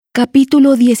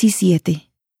Capítulo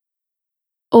 17.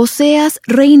 Oseas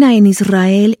reina en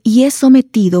Israel y es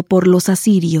sometido por los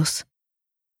asirios.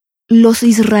 Los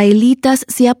israelitas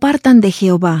se apartan de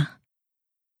Jehová.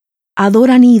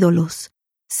 Adoran ídolos,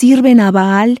 sirven a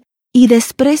Baal y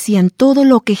desprecian todo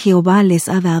lo que Jehová les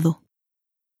ha dado.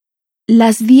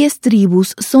 Las 10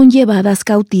 tribus son llevadas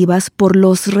cautivas por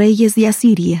los reyes de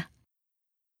Asiria.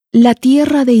 La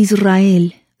tierra de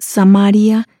Israel,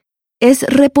 Samaria, es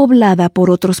repoblada por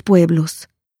otros pueblos.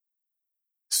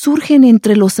 Surgen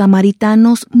entre los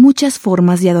samaritanos muchas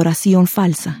formas de adoración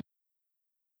falsa.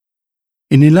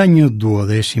 En el año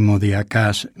 12 de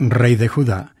Acaz, rey de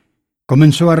Judá,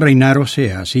 comenzó a reinar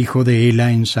Oseas, hijo de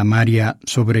Ela, en Samaria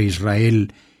sobre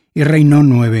Israel, y reinó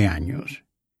 9 años.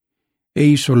 E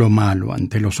hizo lo malo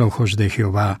ante los ojos de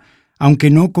Jehová, aunque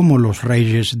no como los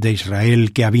reyes de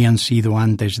Israel que habían sido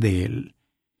antes de él.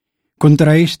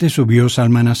 Contra éste subió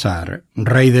Salmanasar,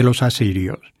 rey de los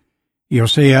asirios, y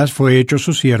Oseas fue hecho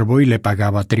su siervo y le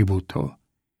pagaba tributo.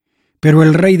 Pero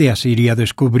el rey de Asiria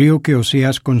descubrió que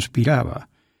Oseas conspiraba,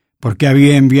 porque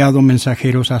había enviado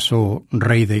mensajeros a So,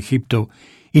 rey de Egipto,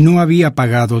 y no había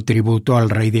pagado tributo al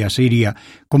rey de Asiria,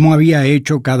 como había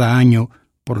hecho cada año,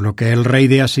 por lo que el rey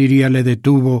de Asiria le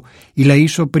detuvo y le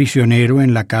hizo prisionero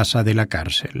en la casa de la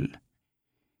cárcel.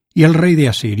 Y el rey de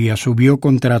Asiria subió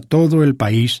contra todo el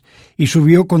país, y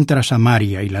subió contra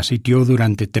Samaria, y la sitió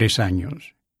durante 3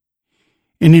 años.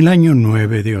 En el año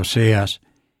 9 de Oseas,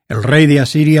 el rey de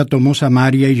Asiria tomó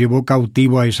Samaria y llevó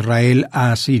cautivo a Israel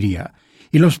a Asiria,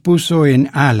 y los puso en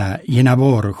Hala y en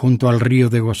Abor, junto al río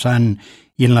de Gozán,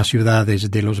 y en las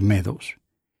ciudades de los medos.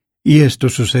 Y esto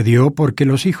sucedió porque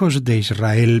los hijos de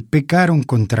Israel pecaron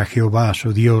contra Jehová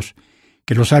su Dios,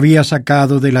 que los había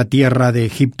sacado de la tierra de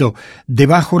Egipto,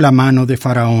 debajo la mano de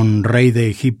Faraón, rey de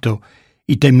Egipto,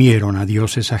 y temieron a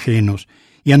dioses ajenos,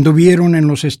 y anduvieron en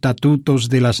los estatutos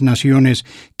de las naciones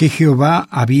que Jehová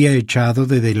había echado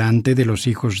de delante de los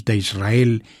hijos de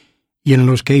Israel, y en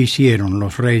los que hicieron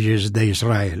los reyes de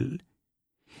Israel.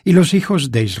 Y los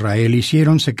hijos de Israel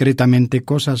hicieron secretamente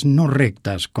cosas no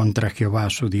rectas contra Jehová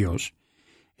su Dios,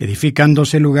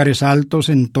 edificándose lugares altos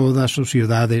en todas sus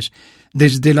ciudades,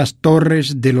 desde las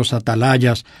torres de los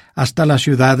atalayas hasta las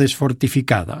ciudades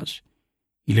fortificadas.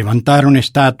 Y levantaron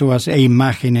estatuas e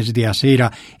imágenes de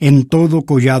acera en todo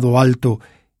collado alto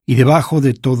y debajo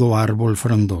de todo árbol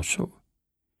frondoso.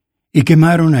 Y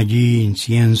quemaron allí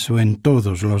incienso en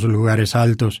todos los lugares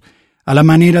altos, a la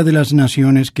manera de las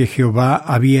naciones que Jehová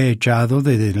había echado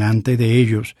de delante de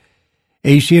ellos,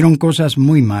 e hicieron cosas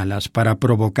muy malas para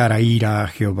provocar a ira a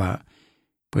Jehová,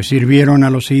 pues sirvieron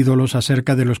a los ídolos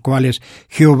acerca de los cuales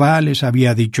Jehová les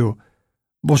había dicho: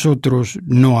 vosotros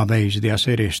no habéis de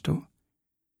hacer esto.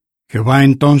 Jehová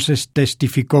entonces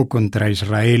testificó contra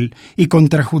Israel y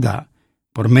contra Judá,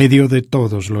 por medio de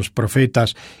todos los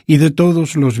profetas y de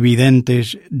todos los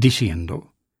videntes,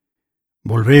 diciendo: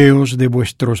 volveos de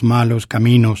vuestros malos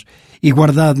caminos, y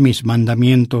guardad mis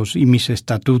mandamientos y mis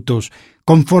estatutos,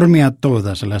 conforme a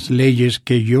todas las leyes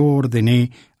que yo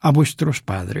ordené a vuestros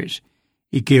padres,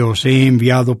 y que os he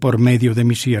enviado por medio de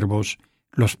mis siervos,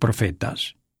 los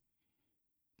profetas.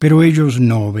 Pero ellos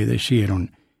no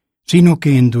obedecieron, sino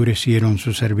que endurecieron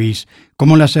su cerviz,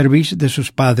 como la cerviz de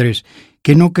sus padres,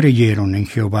 que no creyeron en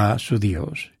Jehová su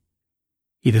Dios.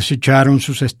 Y desecharon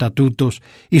sus estatutos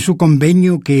y su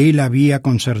convenio que él había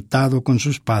concertado con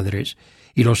sus padres,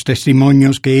 y los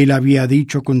testimonios que él había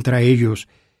dicho contra ellos,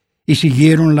 y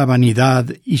siguieron la vanidad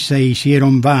y se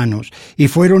hicieron vanos, y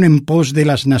fueron en pos de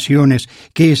las naciones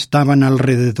que estaban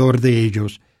alrededor de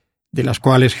ellos, de las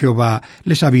cuales Jehová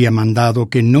les había mandado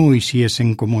que no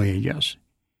hiciesen como ellas.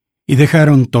 Y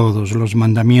dejaron todos los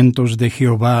mandamientos de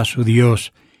Jehová su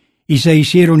Dios, y se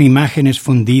hicieron imágenes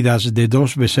fundidas de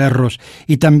 2 becerros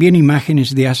y también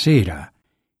imágenes de acera,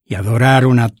 y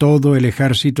adoraron a todo el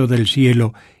ejército del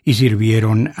cielo y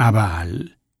sirvieron a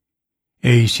Baal.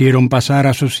 E hicieron pasar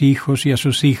a sus hijos y a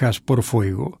sus hijas por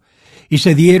fuego, y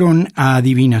se dieron a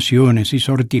adivinaciones y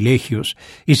sortilegios,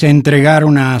 y se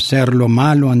entregaron a hacer lo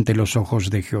malo ante los ojos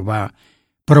de Jehová,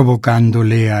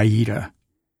 provocándole a ira.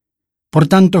 Por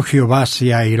tanto Jehová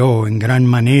se airó en gran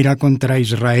manera contra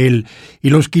Israel, y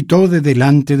los quitó de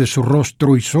delante de su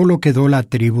rostro, y sólo quedó la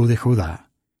tribu de Judá.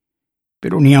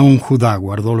 Pero ni aun Judá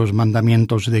guardó los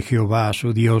mandamientos de Jehová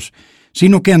su Dios,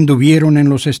 sino que anduvieron en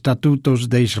los estatutos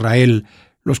de Israel,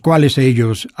 los cuales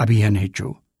ellos habían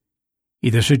hecho.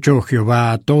 Y desechó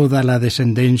Jehová a toda la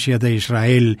descendencia de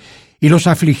Israel, y los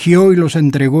afligió y los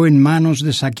entregó en manos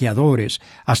de saqueadores,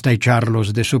 hasta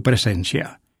echarlos de su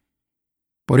presencia.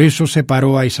 Por eso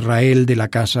separó a Israel de la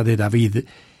casa de David,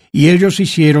 y ellos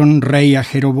hicieron rey a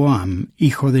Jeroboam,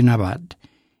 hijo de Nabat,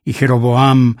 Y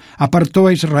Jeroboam apartó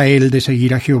a Israel de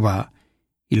seguir a Jehová,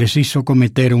 y les hizo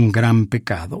cometer un gran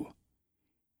pecado.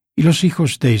 Y los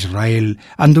hijos de Israel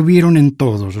anduvieron en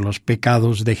todos los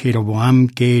pecados de Jeroboam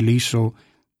que él hizo,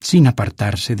 sin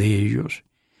apartarse de ellos,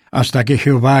 hasta que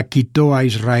Jehová quitó a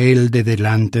Israel de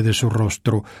delante de su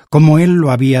rostro, como él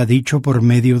lo había dicho por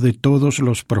medio de todos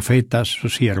los profetas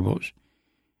sus siervos.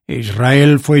 E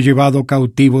Israel fue llevado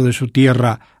cautivo de su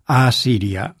tierra a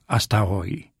Asiria hasta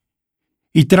hoy.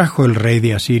 Y trajo el rey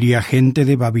de Asiria gente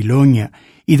de Babilonia,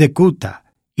 y de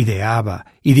Cuta, y de Aba,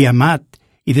 y de Amat,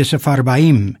 y de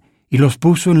Sepharvaim, y los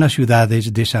puso en las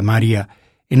ciudades de Samaria,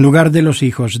 en lugar de los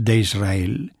hijos de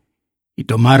Israel. Y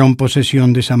tomaron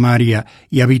posesión de Samaria,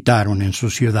 y habitaron en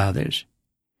sus ciudades.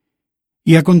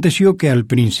 Y aconteció que al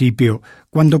principio,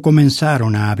 cuando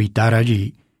comenzaron a habitar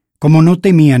allí, como no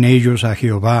temían ellos a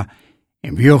Jehová,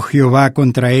 envió Jehová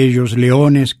contra ellos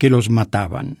leones que los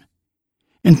mataban.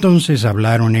 Entonces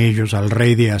hablaron ellos al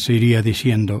rey de Asiria,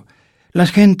 diciendo: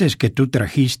 Las gentes que tú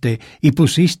trajiste y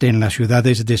pusiste en las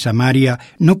ciudades de Samaria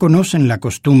no conocen la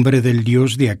costumbre del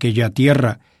Dios de aquella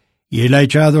tierra, y él ha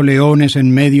echado leones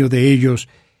en medio de ellos,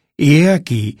 y he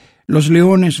aquí, los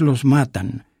leones los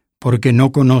matan, porque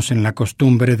no conocen la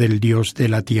costumbre del Dios de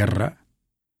la tierra.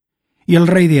 Y el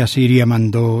rey de Asiria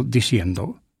mandó,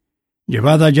 diciendo: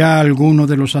 Llevad allá a alguno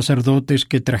de los sacerdotes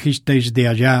que trajisteis de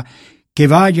allá, que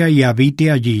vaya y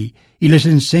habite allí, y les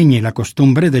enseñe la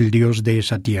costumbre del Dios de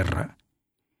esa tierra.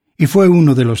 Y fue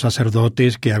uno de los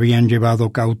sacerdotes que habían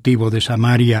llevado cautivo de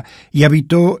Samaria, y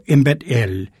habitó en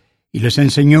Bet-el, y les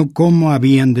enseñó cómo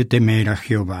habían de temer a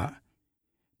Jehová.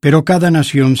 Pero cada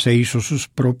nación se hizo sus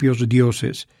propios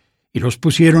dioses, y los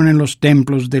pusieron en los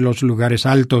templos de los lugares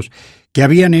altos que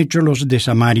habían hecho los de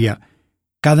Samaria,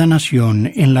 cada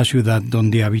nación en la ciudad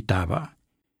donde habitaba.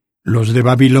 Los de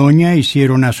Babilonia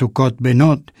hicieron a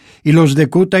Sucot-Benot, y los de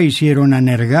Cuta hicieron a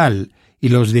Nergal, y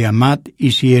los de Amat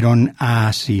hicieron a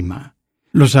Asima.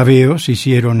 Los sabeos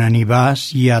hicieron a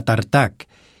Nibás y a Tartac,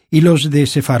 y los de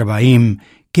Sepharvaim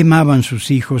quemaban sus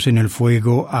hijos en el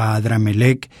fuego a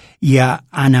Adramelec y a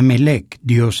Anamelec,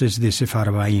 dioses de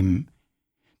Sepharvaim.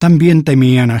 También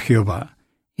temían a Jehová,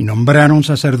 y nombraron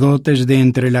sacerdotes de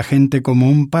entre la gente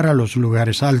común para los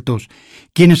lugares altos,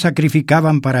 quienes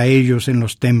sacrificaban para ellos en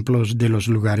los templos de los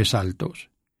lugares altos.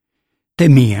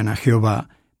 Temían a Jehová,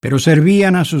 pero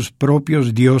servían a sus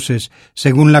propios dioses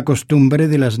según la costumbre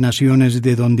de las naciones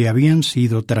de donde habían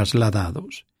sido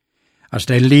trasladados.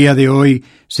 Hasta el día de hoy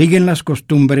siguen las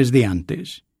costumbres de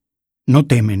antes. No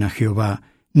temen a Jehová,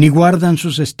 ni guardan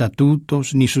sus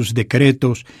estatutos, ni sus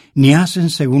decretos, ni hacen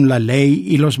según la ley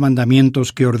y los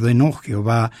mandamientos que ordenó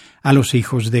Jehová a los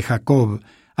hijos de Jacob,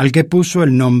 al que puso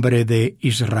el nombre de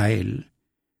Israel,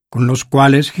 con los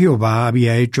cuales Jehová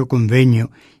había hecho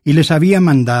convenio y les había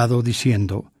mandado,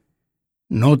 diciendo: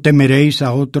 No temeréis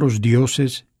a otros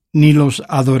dioses, ni los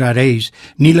adoraréis,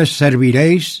 ni les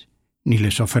serviréis, ni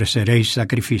les ofreceréis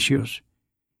sacrificios.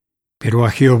 Pero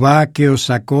a Jehová, que os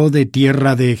sacó de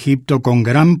tierra de Egipto con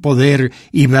gran poder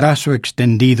y brazo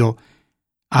extendido,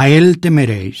 a él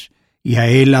temeréis, y a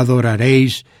él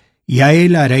adoraréis, y a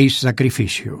él haréis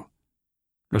sacrificio.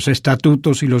 Los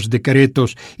estatutos y los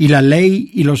decretos, y la ley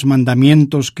y los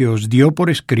mandamientos que os dio por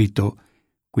escrito,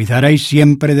 cuidaréis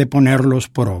siempre de ponerlos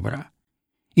por obra.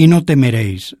 Y no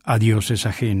temeréis a dioses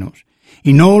ajenos,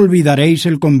 y no olvidaréis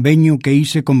el convenio que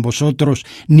hice con vosotros,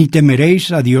 ni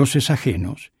temeréis a dioses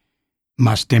ajenos.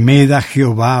 Mas temed a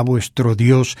Jehová vuestro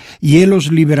Dios, y él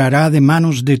os librará de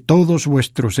manos de todos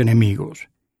vuestros enemigos.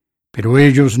 Pero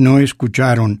ellos no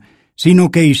escucharon,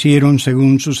 sino que hicieron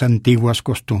según sus antiguas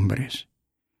costumbres.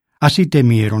 Así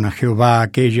temieron a Jehová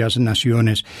aquellas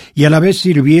naciones, y a la vez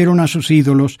sirvieron a sus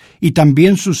ídolos, y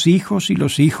también sus hijos y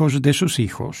los hijos de sus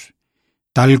hijos.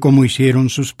 Tal como hicieron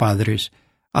sus padres,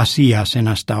 así hacen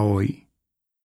hasta hoy.